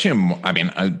 especially,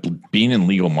 being in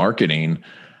legal marketing,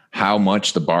 how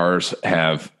much the bars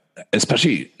have,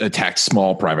 especially attacked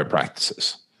small private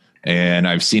practices. And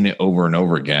I've seen it over and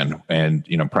over again. And,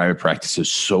 private practice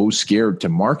is so scared to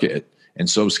market and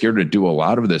so scared to do a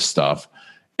lot of this stuff.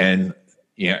 And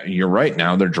yeah, you're right.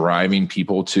 Now they're driving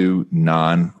people to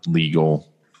non-legal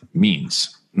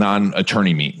means,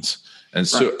 non-attorney means. And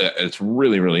so it's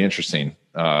really, really interesting.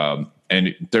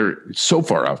 And they're so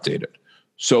far outdated.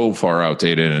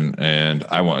 And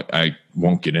I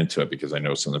won't get into it because I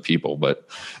know some of the people, but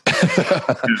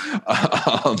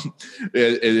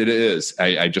it is.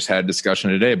 I just had a discussion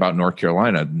today about North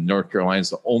Carolina. North Carolina is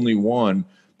the only one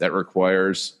that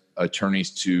requires attorneys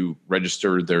to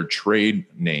register their trade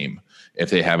name if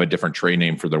they have a different trade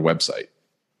name for their website.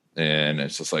 And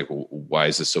it's just like, well, why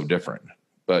is this so different?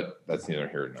 But that's neither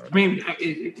here nor there. I mean,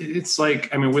 it's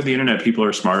like, I mean, with the internet, people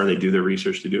are smarter. They do their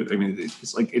research to do it. I mean,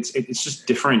 it's like, it's just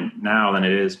different now than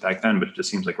it is back then, but it just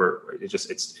seems like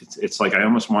it's like, I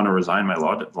almost want to resign my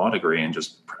law degree and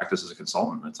just practice as a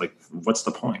consultant. It's like, what's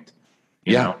the point?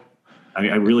 You know? I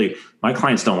mean, my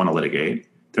clients don't want to litigate.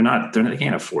 They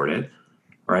can't afford it.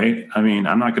 Right. I mean,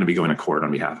 I'm not going to be going to court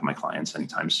on behalf of my clients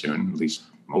anytime soon, at least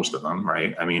most of them.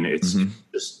 Right. I mean, it's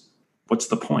just, what's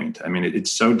the point? I mean,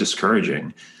 it's so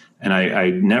discouraging. And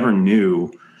I never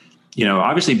knew,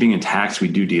 obviously being in tax, we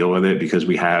do deal with it because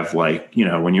we have like,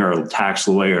 when you're a tax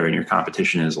lawyer and your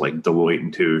competition is like Deloitte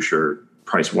and Touche or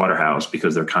Price Waterhouse,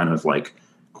 because they're kind of like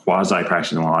quasi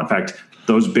practicing law. In fact,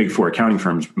 those big four accounting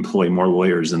firms employ more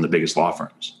lawyers than the biggest law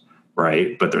firms.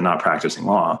 Right. But they're not practicing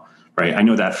law. Right. I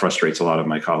know that frustrates a lot of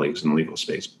my colleagues in the legal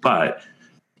space, but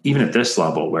even at this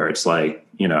level where it's like,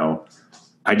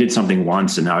 I did something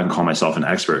once and now I can call myself an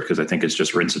expert because I think it's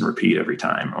just rinse and repeat every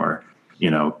time. Or,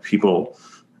 people,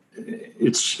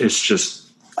 it's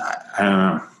just, I don't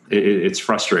know, it's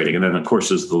frustrating. And then of course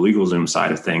there's the LegalZoom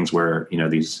side of things where,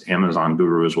 these Amazon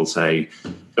gurus will say,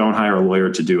 don't hire a lawyer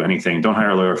to do anything. Don't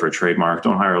hire a lawyer for a trademark.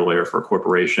 Don't hire a lawyer for a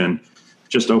corporation.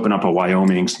 Just open up a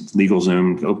Wyoming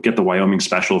LegalZoom, go get the Wyoming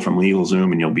special from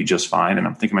LegalZoom and you'll be just fine. And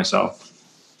I'm thinking to myself,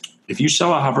 if you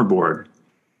sell a hoverboard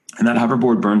and that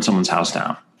hoverboard burns someone's house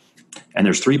down and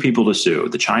there's three people to sue,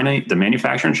 the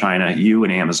manufacturer in China, you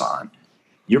and Amazon,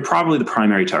 you're probably the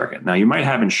primary target. Now you might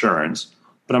have insurance,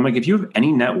 but I'm like, if you have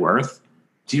any net worth,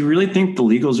 do you really think the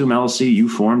LegalZoom LLC you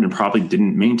formed and probably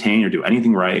didn't maintain or do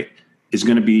anything right is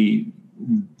going to be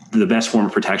the best form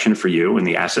of protection for you and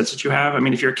the assets that you have? I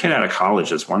mean, if you're a kid out of college,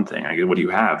 that's one thing. I get what do you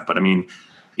have? But I mean,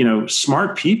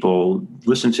 smart people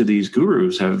listen to these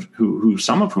gurus who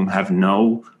some of whom have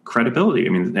no credibility. I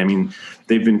mean,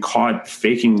 they've been caught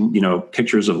faking,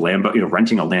 pictures of Lambo,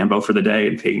 renting a Lambo for the day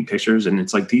and faking pictures. And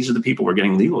it's like, these are the people we're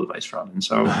getting legal advice from. And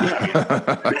so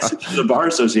the Bar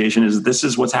Association this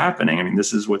is what's happening. I mean,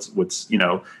 this is what's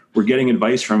we're getting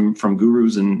advice from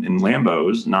gurus and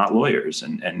Lambos, not lawyers.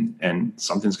 And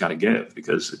something's got to give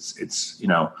because it's a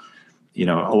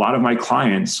lot of my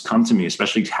clients come to me,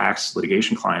 especially tax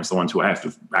litigation clients, the ones who I have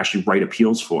to actually write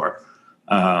appeals for,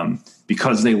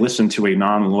 because they listen to a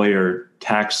non-lawyer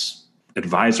tax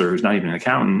advisor who's not even an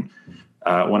accountant,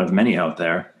 one of many out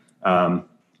there. And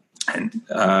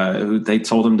they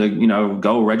told them to,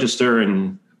 go register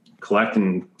and collect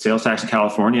and sales tax in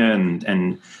California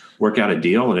and work out a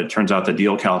deal. And it turns out the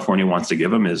deal California wants to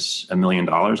give them is $1 million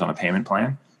on a payment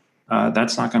plan.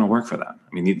 That's not going to work for them.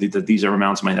 I mean, these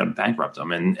amounts might have bankrupt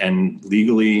them, and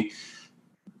legally,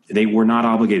 they were not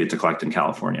obligated to collect in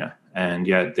California, and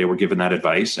yet they were given that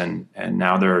advice, and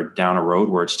now they're down a road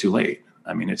where it's too late.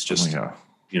 I mean, it's just now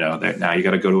you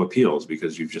got to go to appeals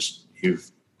because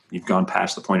you've gone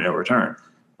past the point of no return,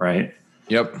 right?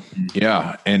 Yep.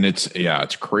 Yeah. And it's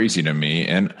crazy to me.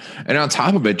 And on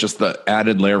top of it, just the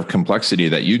added layer of complexity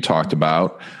that you talked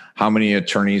about. How many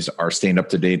attorneys are staying up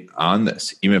to date on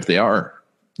this, even if they are,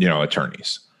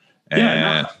 attorneys?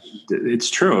 It's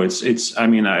true.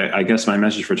 I guess my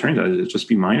message for attorneys is just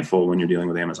be mindful when you're dealing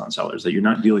with Amazon sellers that you're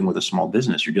not dealing with a small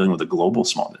business. You're dealing with a global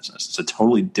small business. It's a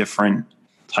totally different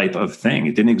type of thing.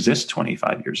 It didn't exist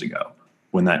 25 years ago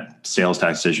when that sales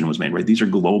tax decision was made, right? These are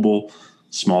global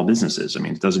small businesses. I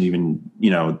mean, it doesn't even,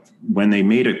 when they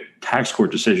made a tax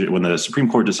court decision, when the Supreme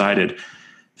Court decided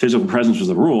physical presence was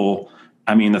the rule,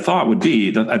 I mean, the thought would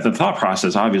be the thought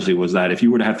process obviously was that if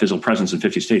you were to have physical presence in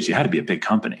 50 states, you had to be a big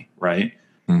company, right?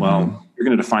 Mm-hmm. Well, you're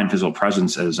going to define physical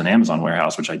presence as an Amazon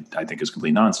warehouse, which I think is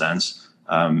complete nonsense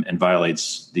and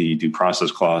violates the due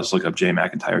process clause. Look up J.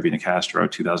 McIntyre v. Nicastro,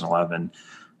 2011.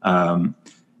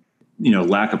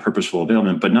 Lack of purposeful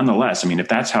availment. But nonetheless, I mean, if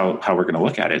that's how we're going to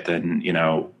look at it, then,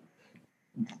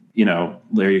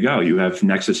 there you go. You have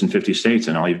Nexus in 50 states,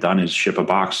 and all you've done is ship a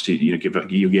box to you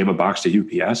gave a box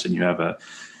to UPS, and you have a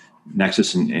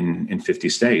Nexus in 50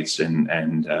 states, and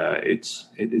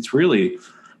it's really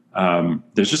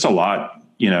there's just a lot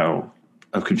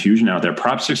of confusion out there.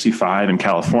 Prop 65 in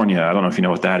California. I don't know if you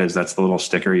know what that is. That's the little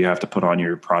sticker you have to put on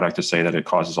your product to say that it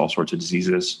causes all sorts of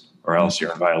diseases, or else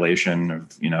you're in violation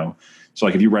of So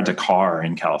like if you rent a car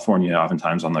in California,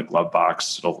 oftentimes on the glove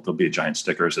box, there'll be a giant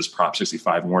sticker that says Prop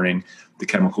 65 warning. The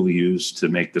chemical used to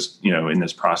make this, in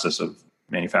this process of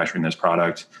manufacturing this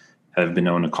product have been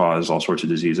known to cause all sorts of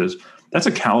diseases. That's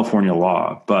a California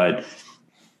law, but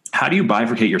how do you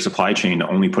bifurcate your supply chain to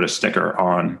only put a sticker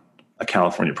on a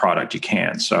California product? You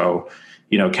can't. So,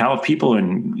 people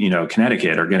in,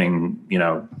 Connecticut are getting,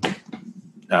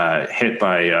 hit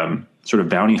by sort of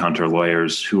bounty hunter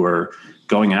lawyers who are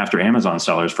going after Amazon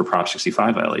sellers for Prop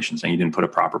 65 violations, saying you didn't put a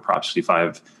proper Prop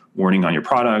 65 warning on your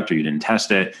product or you didn't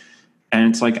test it. And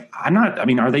it's like,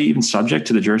 are they even subject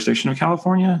to the jurisdiction of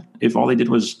California if all they did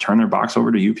was turn their box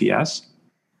over to UPS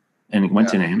and it went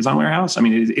to an Amazon warehouse? I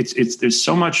mean, it's there's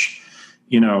so much,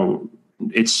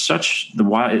 it's such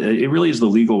it really is the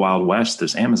legal Wild West,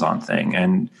 this Amazon thing.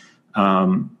 And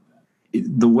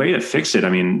the way to fix it,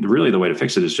 really the way to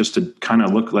fix it is just to kind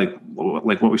of look like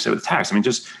what we said with tax.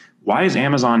 Just why is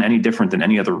Amazon any different than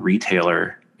any other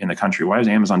retailer in the country? Why is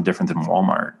Amazon different than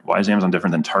Walmart? Why is Amazon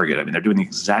different than Target? They're doing the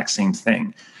exact same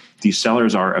thing. These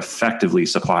sellers are effectively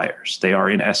suppliers. They are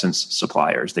in essence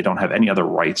suppliers. They don't have any other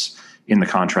rights in the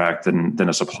contract than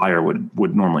a supplier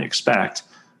would normally expect.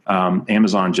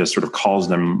 Amazon just sort of calls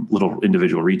them little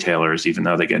individual retailers, even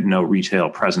though they get no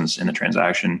retail presence in the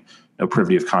transaction, no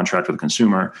privity of contract with the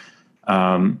consumer.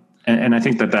 And I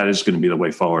think that is going to be the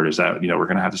way forward, is that, we're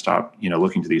going to have to stop,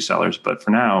 looking to these sellers. But for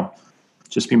now,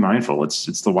 just be mindful.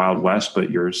 It's the Wild West,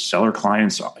 but your seller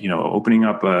clients, opening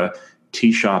up a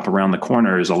tea shop around the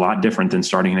corner is a lot different than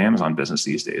starting an Amazon business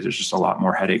these days. There's just a lot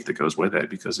more headache that goes with it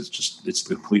because it's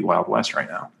the complete Wild West right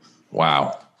now.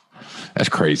 Wow. That's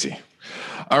crazy.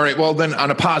 All right. Well, then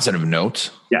on a positive note.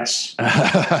 Yes.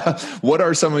 What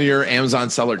are some of your Amazon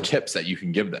seller tips that you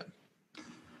can give them?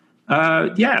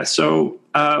 So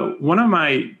one of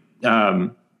my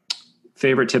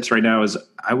favorite tips right now is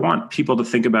I want people to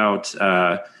think about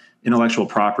intellectual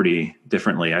property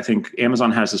differently. I think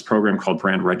Amazon has this program called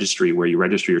Brand Registry where you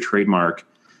register your trademark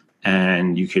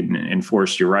and you can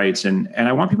enforce your rights. And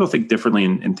I want people to think differently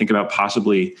and think about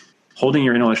possibly holding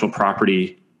your intellectual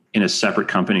property in a separate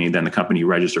company than the company you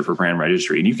register for Brand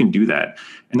Registry. And you can do that.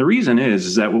 And the reason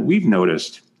is that what we've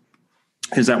noticed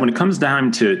is that when it comes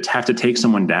down to have to take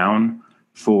someone down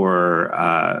for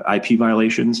IP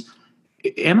violations,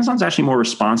 Amazon's actually more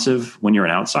responsive when you're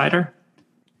an outsider.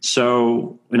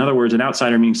 So in other words, an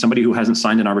outsider means somebody who hasn't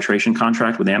signed an arbitration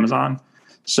contract with Amazon.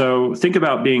 So think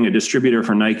about being a distributor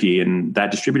for Nike and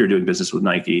that distributor doing business with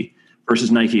Nike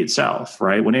versus Nike itself,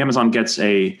 right? When Amazon gets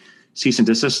a cease and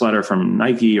desist letter from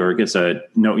Nike or gets a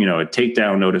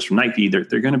takedown notice from Nike, they're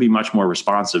going to be much more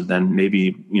responsive than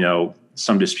maybe,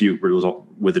 some dispute result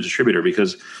with the distributor,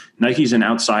 because Nike's an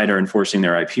outsider enforcing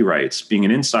their IP rights. Being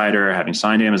an insider, having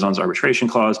signed Amazon's arbitration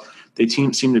clause, they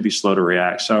seem to be slow to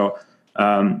react. So,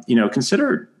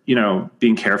 consider,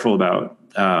 being careful about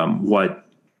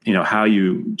how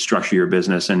you structure your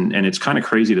business. And it's kind of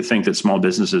crazy to think that small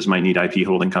businesses might need IP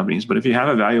holding companies. But if you have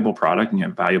a valuable product and you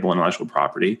have valuable intellectual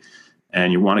property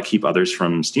and you want to keep others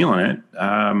from stealing it,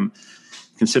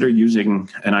 consider using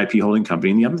an IP holding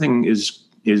company. And the other thing is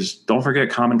don't forget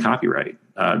common copyright.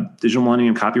 Digital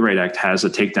Millennium Copyright Act has a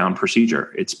takedown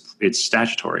procedure. It's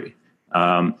statutory.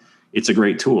 It's a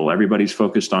great tool. Everybody's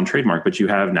focused on trademark, but you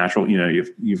have natural,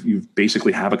 you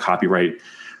basically have a copyright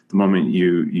the moment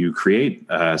you create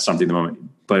something,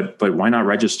 but why not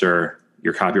register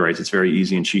your copyrights? It's very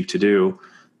easy and cheap to do.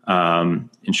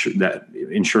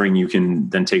 Ensuring you can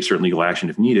then take certain legal action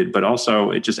if needed, but also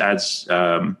it just adds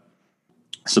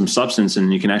some substance,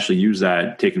 and you can actually use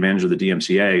that, take advantage of the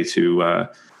DMCA to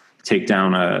take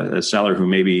down a seller who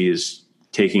maybe is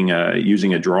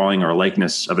using a drawing or a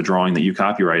likeness of a drawing that you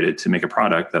copyrighted to make a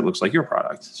product that looks like your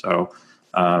product. So,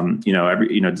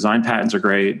 design patents are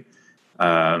great.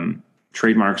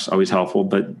 Trademarks always helpful,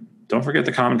 but don't forget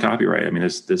the common copyright.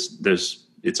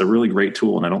 It's a really great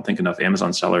tool, and I don't think enough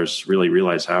Amazon sellers really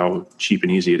realize how cheap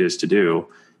and easy it is to do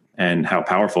and how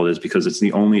powerful it is, because it's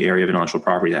the only area of intellectual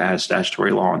property that has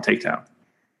statutory law on takedown.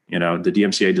 The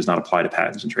DMCA does not apply to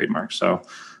patents and trademarks. So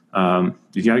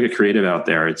you got to get creative out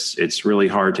there. It's really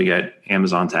hard to get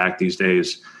Amazon to act these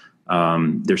days.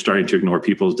 They're starting to ignore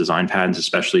people's design patents,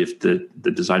 especially if the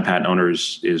design patent owner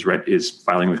is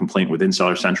filing a complaint within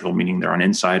Seller Central, meaning they're an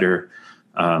insider.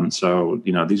 So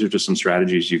these are just some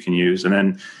strategies you can use. And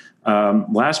then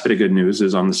last bit of good news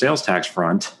is on the sales tax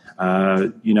front.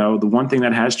 The one thing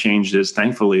that has changed is,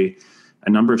 thankfully,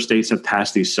 a number of states have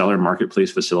passed these seller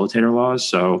marketplace facilitator laws.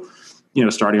 So,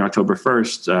 starting October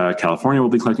 1st, California will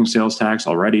be collecting sales tax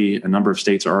already. A number of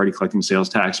states are already collecting sales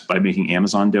tax by making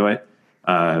Amazon do it,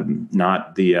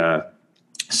 not the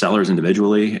sellers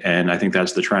individually. And I think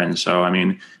that's the trend. So, I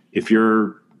mean, if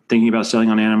you're thinking about selling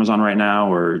on Amazon right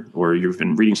now, or you've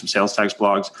been reading some sales tax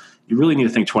blogs, you really need to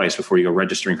think twice before you go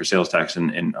registering for sales tax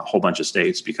in a whole bunch of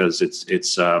states, because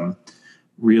it's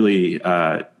really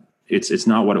it's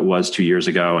not what it was 2 years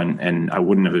ago, and I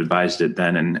wouldn't have advised it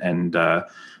then. And I'm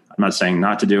not saying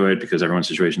not to do it, because everyone's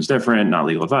situation is different, not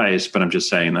legal advice, but I'm just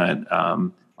saying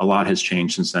that a lot has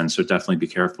changed since then. So definitely be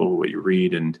careful what you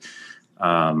read. And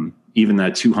even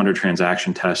that 200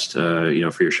 transaction test, for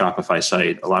your Shopify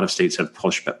site, a lot of states have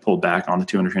pulled back on the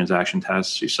 200 transaction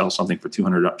tests. You sell something for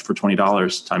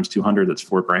 $20 times 200, that's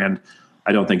 $4,000.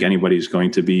 I don't think anybody's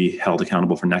going to be held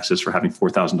accountable for Nexus for having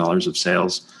 $4,000 of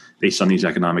sales based on these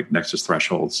economic Nexus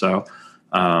thresholds. So,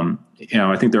 I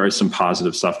think there is some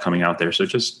positive stuff coming out there. So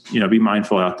just, be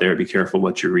mindful out there, be careful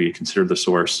what you read, consider the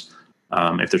source.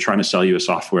 If they're trying to sell you a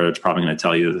software, it's probably going to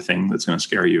tell you the thing that's going to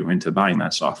scare you into buying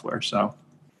that software. So,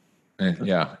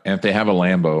 yeah. And if they have a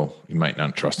Lambo, you might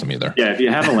not trust them either. Yeah. If you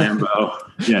have a Lambo,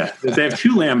 yeah. If they have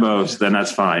two Lambos, then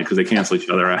that's fine, because they cancel each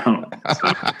other out.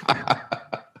 So.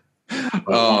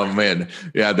 Oh man.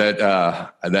 Yeah.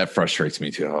 That frustrates me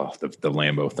too. Oh, the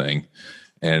Lambo thing.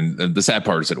 And the sad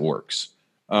part is it works.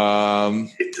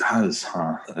 It does,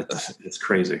 huh? It's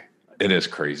crazy. It is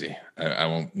crazy. I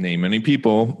won't name any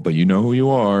people, but you know who you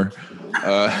are.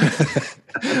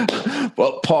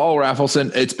 Well, Paul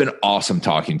Rafelson, it's been awesome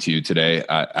talking to you today.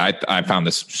 I found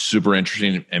this super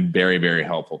interesting and very, very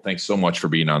helpful. Thanks so much for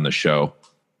being on the show.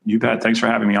 You bet. Thanks for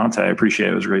having me on today. I appreciate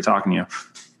it. It was great talking to you.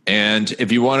 And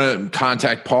if you want to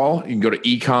contact Paul, you can go to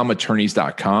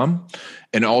ecomattorneys.com.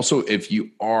 And also, if you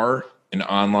are an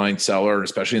online seller,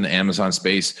 especially in the Amazon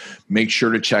space, make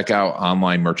sure to check out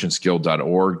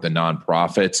onlinemerchantsguild.org, the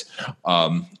nonprofit,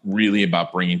 really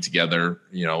about bringing together,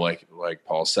 like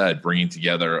Paul said, bringing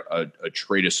together a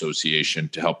trade association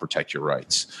to help protect your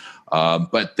rights.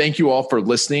 But thank you all for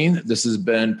listening. This has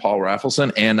been Paul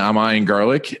Rafelson, and I'm Ian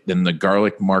Garlic in the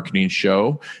Garlic Marketing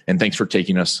Show. And thanks for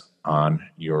taking us on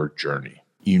your journey.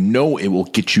 It will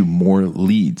get you more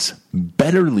leads,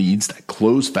 better leads that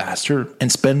close faster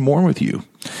and spend more with you.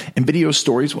 And video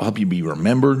stories will help you be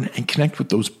remembered and connect with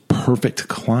those perfect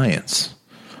clients.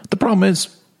 The problem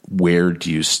is, where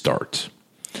do you start?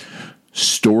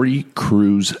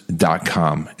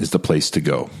 StoryCruise.com is the place to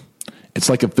go. It's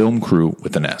like a film crew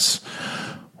with an S.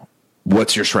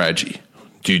 What's your strategy?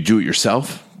 Do you do it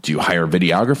yourself? Do you hire a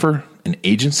videographer, an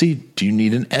agency? Do you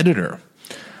need an editor?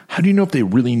 How do you know if they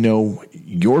really know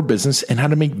your business and how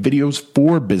to make videos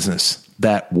for business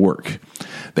that work?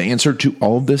 The answer to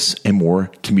all of this and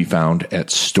more can be found at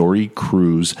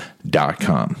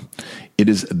StoryCruise.com. It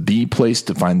is the place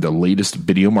to find the latest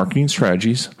video marketing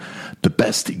strategies, the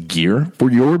best gear for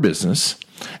your business,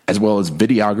 as well as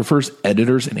videographers,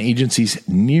 editors, and agencies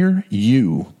near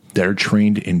you that are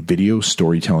trained in video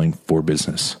storytelling for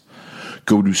business.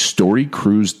 Go to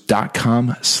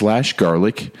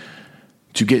StoryCruise.com/garlic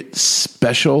to get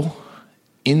special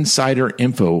insider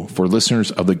info for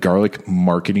listeners of the Garlic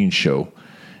Marketing Show,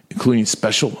 including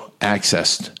special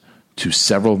access to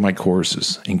several of my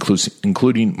courses,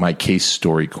 including my case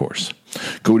story course.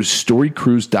 Go to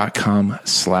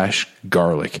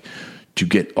StoryCruise.com/garlic to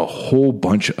get a whole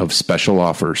bunch of special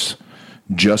offers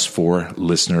just for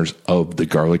listeners of the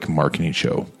Garlic Marketing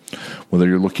Show. Whether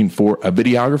you're looking for a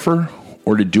videographer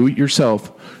or to do it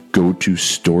yourself, go to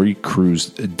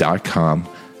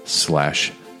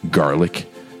StoryCruise.com/garlic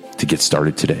to get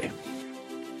started today.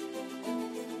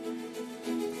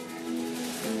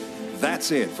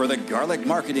 That's it for the Garlic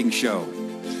Marketing Show.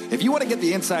 If you want to get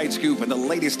the inside scoop and the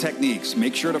latest techniques,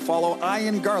 make sure to follow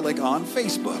Ian Garlic on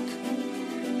Facebook.